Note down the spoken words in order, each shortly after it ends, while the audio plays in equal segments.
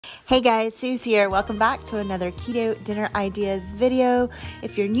Hey guys, Sue's here. Welcome back to another Keto Dinner Ideas video.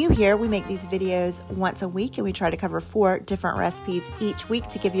 If you're new here, we make these videos once a week and we try to cover 4 different recipes each week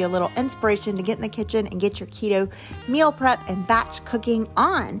to give you a little inspiration to get in the kitchen and get your keto meal prep and batch cooking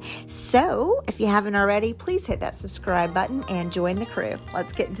on. So if you haven't already, please hit that subscribe button and join the crew.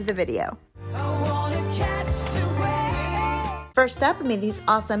 Let's get into the video. First up, I made these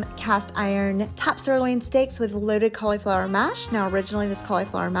awesome cast iron top sirloin steaks with loaded cauliflower mash. Now, originally this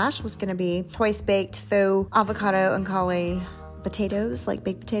cauliflower mash was going to be twice baked faux avocado and cauli potatoes, like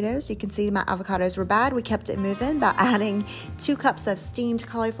baked potatoes. You can see my avocados were bad. We kept it moving by adding 2 cups of steamed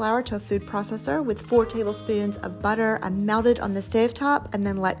cauliflower to a food processor with 4 tablespoons of butter. I melted on the stovetop and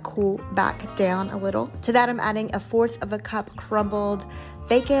then let cool back down a little. To that, I'm adding 1/4 cup crumbled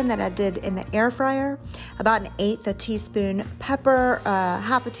bacon that I did in the air fryer, about 1/8 teaspoon pepper,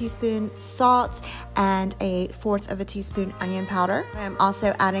 1/2 teaspoon salt, and 1/4 teaspoon onion powder. I'm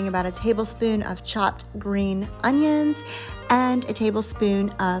also adding about 1 tablespoon of chopped green onions and 1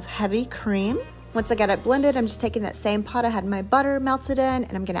 tablespoon of heavy cream. Once I got it blended, I'm just taking that same pot I had my butter melted in,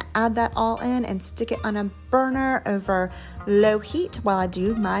 and I'm gonna add that all in and stick it on a burner over low heat while I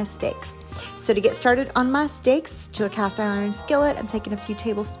do my steaks. So to get started on my steaks, to a cast iron skillet, I'm taking a few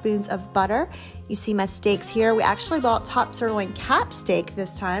tablespoons of butter. You see my steaks here. We actually bought top sirloin cap steak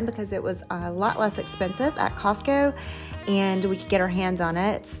this time because it was a lot less expensive at Costco and we could get our hands on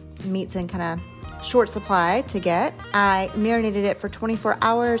it. It's meat's in kind of short supply to get. I marinated it for 24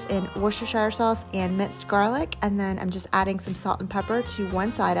 hours in Worcestershire sauce and minced garlic, and then I'm just adding some salt and pepper to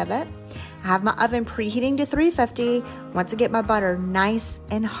one side of it. I have my oven preheating to 350. Once I get my butter nice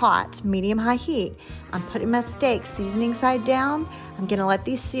and hot, medium-high heat, I'm putting my steaks seasoning side down. I'm gonna let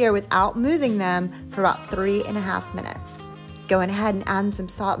these sear without moving them for about 3.5 minutes. Going ahead and adding some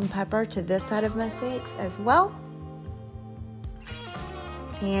salt and pepper to this side of my steaks as well.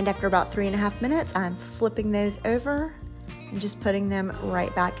 And after about 3.5 minutes, I'm flipping those over and just putting them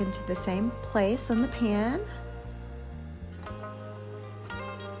right back into the same place on the pan.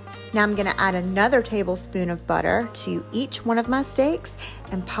 Now I'm gonna add another tablespoon of butter to each one of my steaks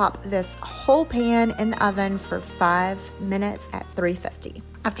and pop this whole pan in the oven for 5 minutes at 350.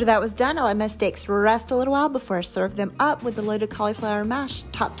 After that was done, I let my steaks rest a little while before I serve them up with the loaded cauliflower mash,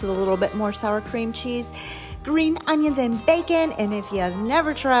 topped with a little bit more sour cream cheese, green onions, and bacon. And if you have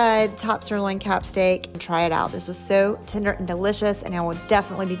never tried top sirloin cap steak, try it out. This was so tender and delicious, and I will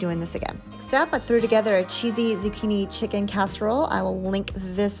definitely be doing this again. Next up, I threw together a cheesy zucchini chicken casserole. I will link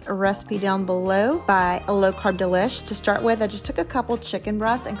this recipe down below by a low carb delish. To start with, I just took a couple chicken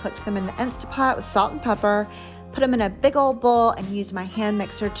breasts and cooked them in the Instapot with salt and pepper, put them in a big old bowl, and used my hand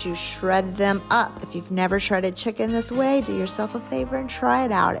mixer to shred them up. If you've never shredded chicken this way, do yourself a favor and try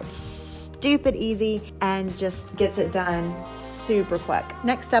it out. It's stupid easy and just gets it done super quick.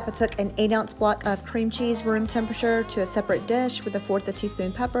 Next up, I took an 8-ounce block of cream cheese room temperature to a separate dish with 1/4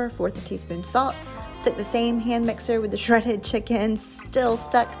 teaspoon pepper, 1/4 teaspoon salt. Took the same hand mixer with the shredded chicken still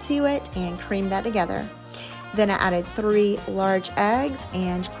stuck to it and creamed that together. Then I added 3 large eggs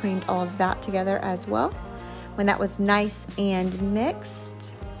and creamed all of that together as well. When that was nice and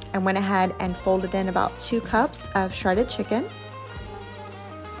mixed, I went ahead and folded in about 2 cups of shredded chicken.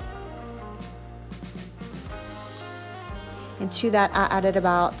 And to that, I added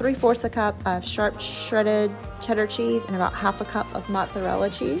about 3/4 cup of sharp shredded cheddar cheese and about 1/2 cup of mozzarella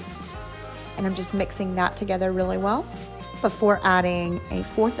cheese. And I'm just mixing that together really well before adding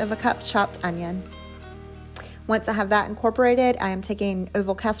 1/4 cup chopped onion. Once I have that incorporated, I am taking an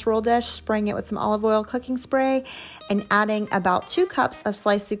oval casserole dish, spraying it with some olive oil cooking spray, and adding about 2 cups of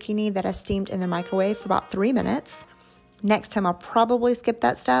sliced zucchini that I steamed in the microwave for about 3 minutes. Next time, I'll probably skip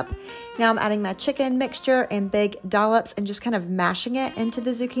that step. Now I'm adding my chicken mixture in big dollops and just kind of mashing it into the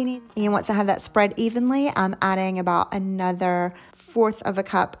zucchini. And once I have that spread evenly, I'm adding about another 1/4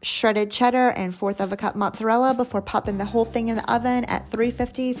 cup shredded cheddar and 1/4 cup mozzarella before popping the whole thing in the oven at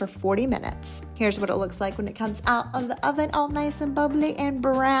 350 for 40 minutes. Here's what it looks like when it comes out of the oven, all nice and bubbly and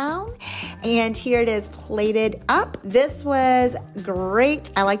brown. And here it is plated up. This was great.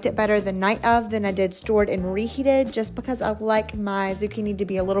 I liked it better the night of than I did stored and reheated, just because I like my zucchini to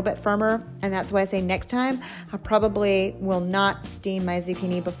be a little bit firmer. And that's why I say next time, I probably will not steam my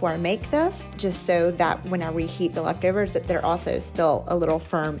zucchini before I make this, just so that when I reheat the leftovers, that they're also still a little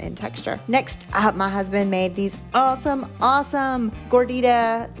firm in texture. Next up, my husband made these awesome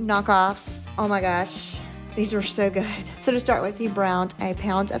gordita knockoffs. Oh my gosh, these were so good. So to start with, he browned a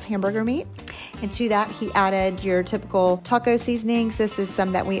pound of hamburger meat, and to that he added your typical taco seasonings. This is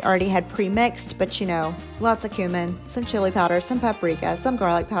some that we already had pre-mixed, but you know, lots of cumin, some chili powder, some paprika, some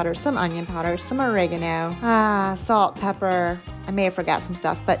garlic powder, some onion powder, some oregano, salt, pepper. I may have forgot some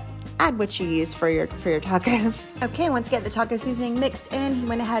stuff, but add what you use for your tacos. Okay, once you get the taco seasoning mixed in, he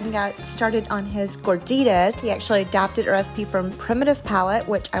went ahead and got started on his gorditas. He actually adapted a recipe from Primitive Palate,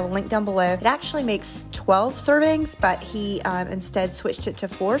 which I will link down below. It actually makes 12 servings, but he instead switched it to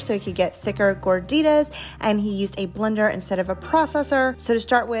 4 so he could get thicker gorditas, and he used a blender instead of a processor. So to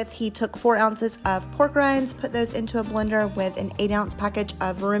start with, he took 4 ounces of pork rinds, put those into a blender with an 8-ounce package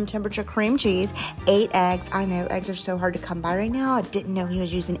of room temperature cream cheese, 8 eggs. I know eggs are so hard to come by right now. I didn't know he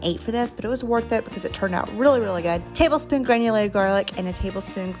was using 8 for this, but it was worth it because it turned out really, really good. Tablespoon granulated garlic and a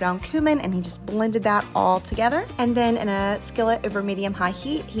tablespoon ground cumin, and he just blended that all together. And then in a skillet over medium-high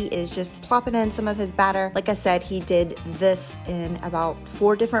heat, he is just plopping in some of his batter. Like I said, he did this in about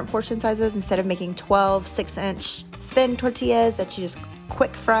 4 different portion sizes instead of making 12 6-inch thin tortillas that you just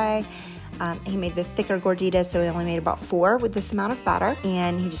quick fry. He made the thicker gorditas, so he only made about 4 with this amount of batter,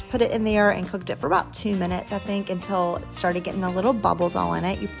 and he just put it in there and cooked it for about 2 minutes, I think, until it started getting the little bubbles all in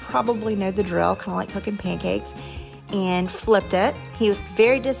it. You probably know the drill, kind of like cooking pancakes, and flipped it. He was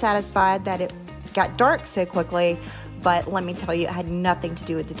very dissatisfied that it got dark so quickly, but let me tell you, it had nothing to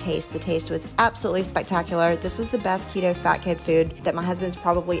do with the taste. The taste was absolutely spectacular. This was the best keto fat kid food that my husband's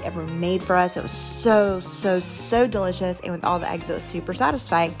probably ever made for us. It was so, so, so delicious, and with all the eggs, it was super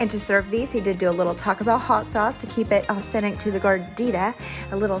satisfying. And to serve these, he did do a little Taco Bell hot sauce to keep it authentic to the gordita,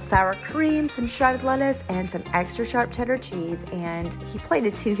 a little sour cream, some shredded lettuce, and some extra sharp cheddar cheese. And he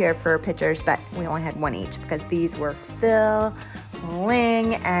plated 2 here for pictures, but we only had 1 each because these were filling,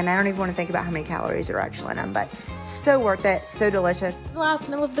 and I don't even want to think about how many calories are actually in them, but so worth it, so delicious. The last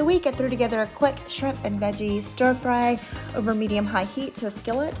meal of the week, I threw together a quick shrimp and veggie stir-fry over medium-high heat to a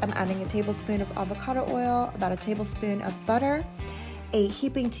skillet. I'm adding a tablespoon of avocado oil, about a tablespoon of butter, a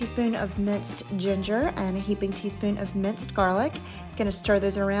heaping teaspoon of minced ginger, and a heaping teaspoon of minced garlic. I'm gonna stir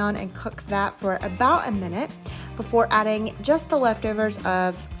those around and cook that for about a minute before adding just the leftovers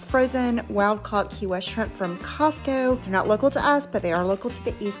of frozen wild-caught Key West shrimp from Costco. They're not local to us, but they are local to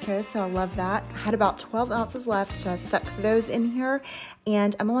the East Coast, so I love that. I had about 12 ounces left, so I stuck those in here,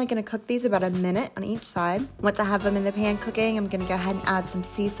 and I'm only gonna cook these about a minute on each side. Once I have them in the pan cooking, I'm gonna go ahead and add some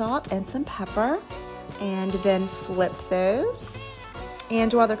sea salt and some pepper, and then flip those.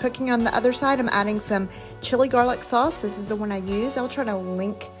 And while they're cooking on the other side, I'm adding some chili garlic sauce. This is the one I use. I'll try to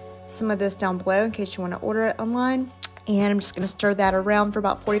link some of this down below in case you want to order it online. And I'm just going to stir that around for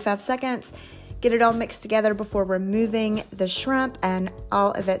about 45 seconds, get it all mixed together before removing the shrimp and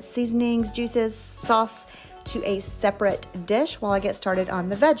all of its seasonings, juices, sauce to a separate dish while I get started on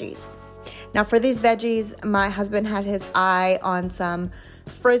the veggies. Now for these veggies, my husband had his eye on some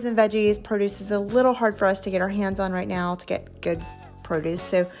frozen veggies. Produce is a little hard for us to get our hands on right now to get good produce,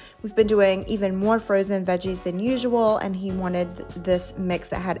 so we've been doing even more frozen veggies than usual, and he wanted this mix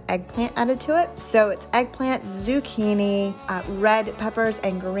that had eggplant added to it. So it's eggplant, zucchini, red peppers,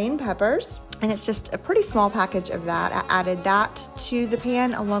 and green peppers, and it's just a pretty small package of that. I added that to the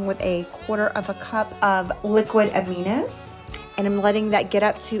pan along with a 1/4 cup of liquid aminos, and I'm letting that get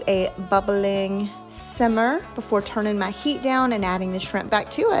up to a bubbling simmer before turning my heat down and adding the shrimp back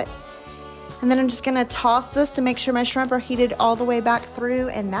to it. And then I'm just gonna toss this to make sure my shrimp are heated all the way back through,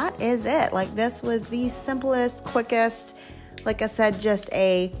 and that is it. Like, this was the simplest, quickest, like I said, just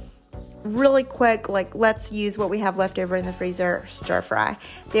a really quick, like, let's use what we have left over in the freezer stir fry.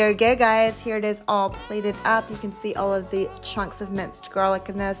 There you go, guys. Here it is all plated up. You can see all of the chunks of minced garlic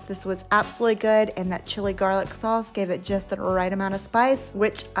in this. This was absolutely good, and that chili garlic sauce gave it just the right amount of spice,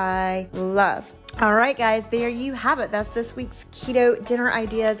 which I love. All right, guys, there you have it. That's this week's Keto Dinner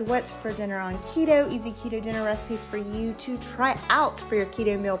Ideas. What's for dinner on keto? Easy keto dinner recipes for you to try out for your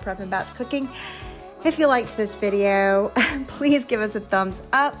keto meal prep and batch cooking. If you liked this video, please give us a thumbs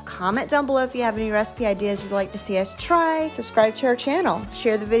up. Comment down below if you have any recipe ideas you'd like to see us try. Subscribe to our channel.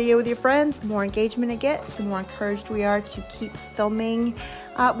 Share the video with your friends. The more engagement it gets, the more encouraged we are to keep filming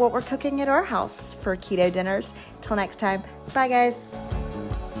what we're cooking at our house for keto dinners. Till next time, bye, guys.